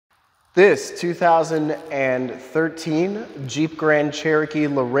This 2013 Jeep Grand Cherokee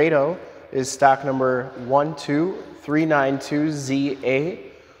Laredo is stock number 12392ZA.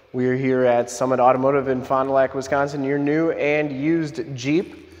 We are here at Summit Automotive in Fond du Lac, Wisconsin, your new and used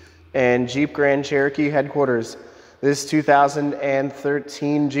Jeep and Jeep Grand Cherokee headquarters. This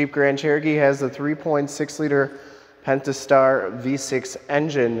 2013 Jeep Grand Cherokee has a 3.6 liter Pentastar V6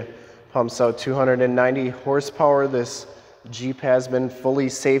 engine, pumps out 290 horsepower. This Jeep has been fully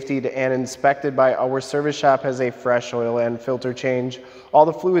safetied and inspected by our service shop, has a fresh oil and filter change. All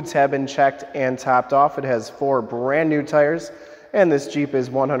the fluids have been checked and topped off. It has 4 brand new tires, and this Jeep is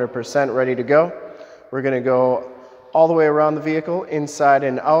 100% ready to go. We're gonna go all the way around the vehicle, inside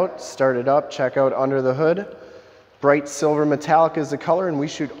and out, start it up, check out under the hood. Bright silver metallic is the color, and we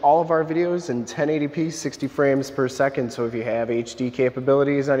shoot all of our videos in 1080p, 60 frames per second. So if you have HD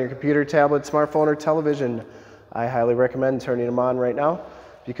capabilities on your computer, tablet, smartphone, or television, I highly recommend turning them on right now,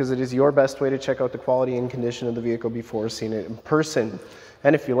 because it is your best way to check out the quality and condition of the vehicle before seeing it in person.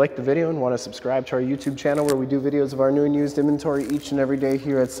 And if you like the video and want to subscribe to our YouTube channel, where we do videos of our new and used inventory each and every day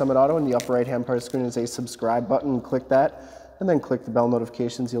here at Summit Auto, in the upper right hand part of the screen is a subscribe button. Click that and then click the bell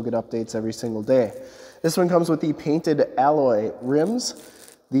notifications. You'll get updates every single day. This one comes with the painted alloy rims.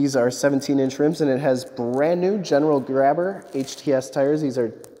 These are 17-inch rims, and it has brand new General Grabber HTS tires. These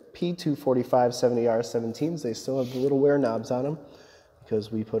are P245 70R17s. They still have the little wear knobs on them because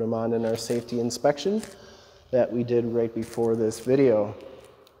we put them on in our safety inspection that we did right before this video.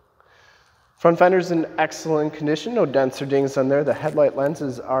 Front fender's in excellent condition, no dents or dings on there. The headlight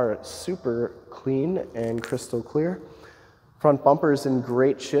lenses are super clean and crystal clear. Front bumper is in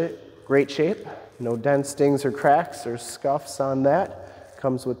great shape. No dents, dings, or cracks or scuffs on that.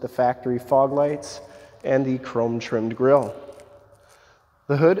 Comes with the factory fog lights and the chrome trimmed grille.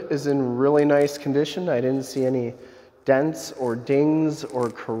 The hood is in really nice condition. I didn't see any dents or dings or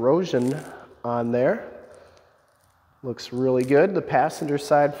corrosion on there. Looks really good. The passenger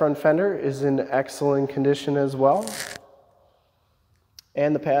side front fender is in excellent condition as well.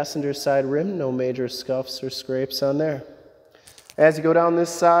 And the passenger side rim, no major scuffs or scrapes on there. As you go down this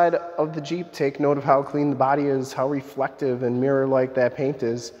side of the Jeep, take note of how clean the body is, how reflective and mirror-like that paint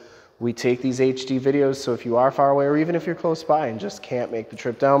is. We take these HD videos, so if you are far away or even if you're close by and just can't make the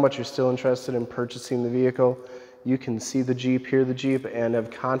trip down, but you're still interested in purchasing the vehicle, you can see the Jeep, hear the Jeep, and have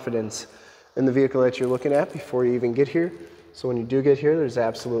confidence in the vehicle that you're looking at before you even get here. So when you do get here, there's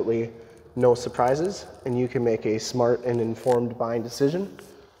absolutely no surprises, and you can make a smart and informed buying decision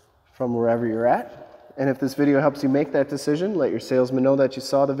from wherever you're at. And if this video helps you make that decision, let your salesman know that you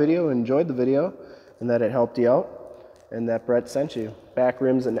saw the video, enjoyed the video, and that it helped you out, and that Brett sent you. Back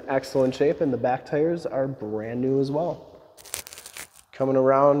rim's in excellent shape, and the back tires are brand new as well. Coming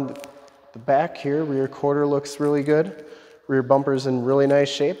around the back here, rear quarter looks really good. Rear bumper's in really nice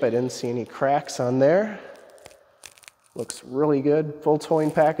shape. I didn't see any cracks on there. Looks really good. Full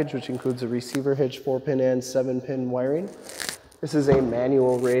towing package, which includes a receiver hitch, 4-pin and 7-pin wiring. This is a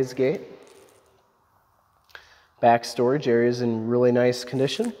manual raised gate. Back storage area is in really nice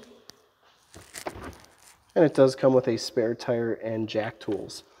condition. And it does come with a spare tire and jack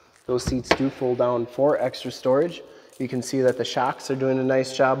tools. Those seats do fold down for extra storage. You can see that the shocks are doing a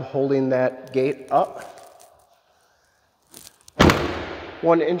nice job holding that gate up.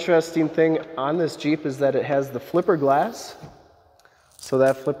 One interesting thing on this Jeep is that it has the flipper glass. So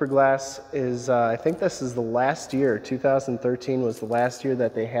that flipper glass is, I think this is the last year, 2013 was the last year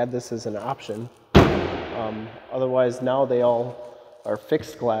that they had this as an option. Otherwise now they all are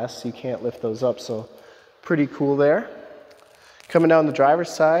fixed glass, so you can't lift those up. So pretty cool there. Coming down the driver's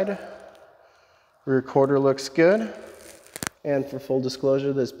side, rear quarter looks good. And for full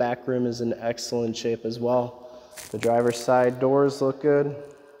disclosure, this back rim is in excellent shape as well. The driver's side doors look good.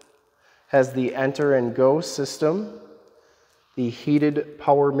 Has the enter and go system. The heated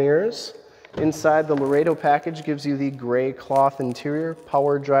power mirrors. Inside, the Laredo package gives you the gray cloth interior,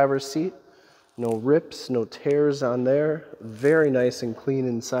 power driver's seat. No rips, no tears on there. Very nice and clean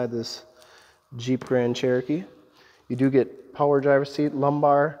inside this Jeep Grand Cherokee. You do get power driver's seat,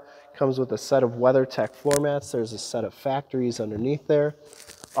 lumbar. Comes with a set of WeatherTech floor mats. There's a set of factories underneath there.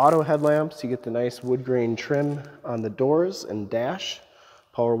 Auto headlamps. You get the nice Woodgrain trim on the doors and dash.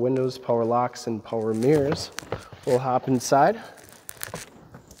 Power windows, power locks, and power mirrors. We'll hop inside.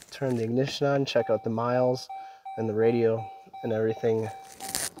 Turn the ignition on. Check out the miles and the radio and everything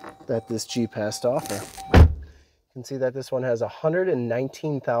that this Jeep has to offer. You can see that this one has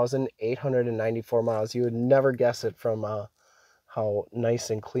 119,894 miles. You would never guess it from how nice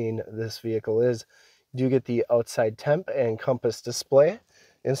and clean this vehicle is. You do get the outside temp and compass display.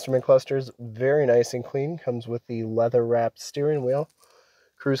 Instrument cluster is very nice and clean. Comes with the leather wrapped steering wheel.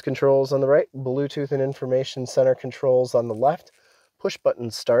 Cruise controls on the right, Bluetooth and information center controls on the left, push button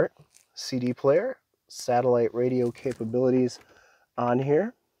start, CD player, satellite radio capabilities on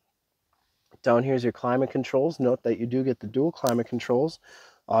here. Down here is your climate controls. Note that you do get the dual climate controls,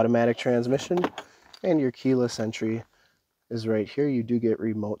 automatic transmission, and your keyless entry is right here. You do get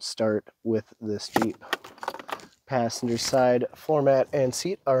remote start with this Jeep. Passenger side floor mat and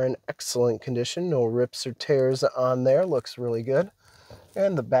seat are in excellent condition. No rips or tears on there. Looks really good.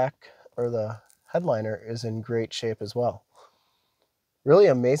 And the back, or the headliner, is in great shape as well. Really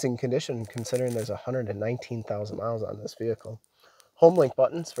amazing condition considering there's 119,000 miles on this vehicle. Homelink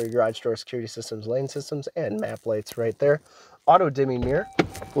buttons for your garage door security systems, lane systems, and map lights right there. Auto dimming mirror.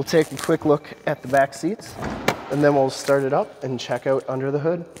 We'll take a quick look at the back seats, and then we'll start it up and check out under the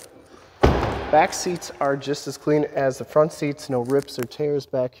hood. Back seats are just as clean as the front seats. No rips or tears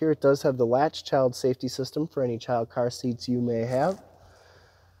back here. It does have the Latch child safety system for any child car seats you may have.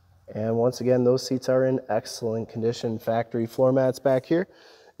 And once again, those seats are in excellent condition. Factory floor mats back here.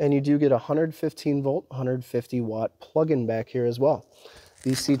 And you do get a 115 volt, 150 watt plug-in back here as well.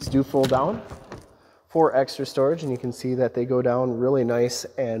 These seats do fold down for extra storage, and you can see that they go down really nice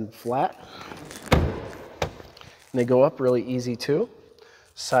and flat. And they go up really easy too.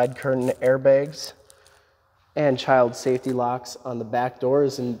 Side curtain airbags and child safety locks on the back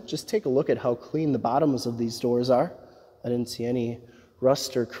doors. And just take a look at how clean the bottoms of these doors are. I didn't see any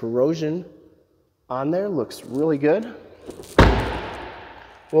rust or corrosion on there. Looks really good.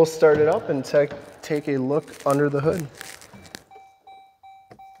 We'll start it up and take a look under the hood.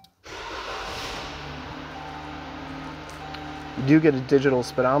 You do get a digital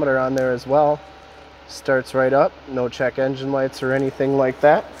speedometer on there as well. Starts right up, no check engine lights or anything like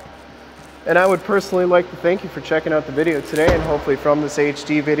that. And I would personally like to thank you for checking out the video today, and hopefully from this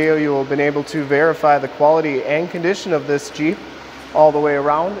HD video you will have been able to verify the quality and condition of this Jeep all the way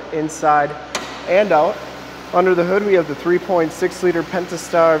around, inside and out. Under the hood we have the 3.6 liter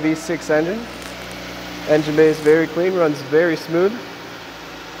Pentastar V6 engine. Engine bay is very clean, runs very smooth.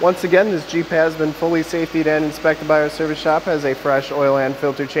 Once again, this Jeep has been fully safetied and inspected by our service shop, has a fresh oil and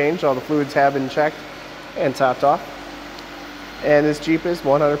filter change. All the fluids have been checked and topped off. And this Jeep is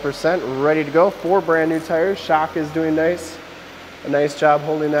 100% ready to go. 4 brand new tires. Shock is doing nice. A nice job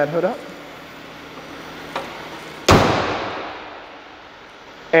holding that hood up.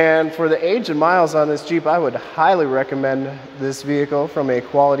 And for the age and miles on this Jeep, I would highly recommend this vehicle from a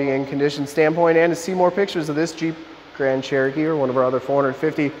quality and condition standpoint. And to see more pictures of this Jeep Grand Cherokee or one of our other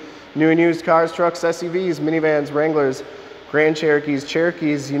 450 new and used cars, trucks, SUVs, minivans, Wranglers, Grand Cherokees,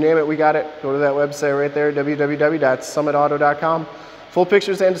 Cherokees, you name it, we got it. Go to that website right there, www.summitauto.com. Full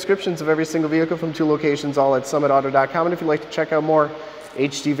pictures and descriptions of every single vehicle from 2 locations, all at summitauto.com. And if you'd like to check out more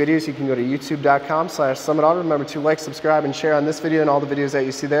HD videos, you can go to youtube.com/summitauto. Remember to like, subscribe, and share on this video and all the videos that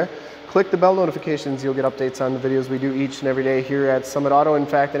you see there. Click the bell notifications. You'll get updates on the videos we do each and every day here at Summit Auto. In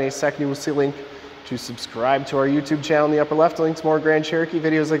fact, in a second, you will see a link to subscribe to our YouTube channel in the upper left. A link to more Grand Cherokee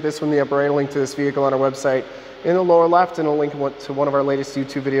videos like this one in the upper right. A link to this vehicle on our website in the lower left, and a link to one of our latest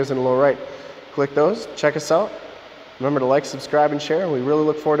YouTube videos in the lower right. Click those. Check us out. Remember to like, subscribe, and share. And we really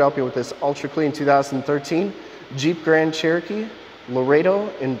look forward to helping you with this ultra clean 2013 Jeep Grand Cherokee Laredo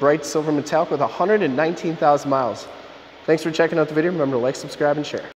in bright silver metallic with 119,000 miles. Thanks for checking out the video. Remember to like, subscribe, and share.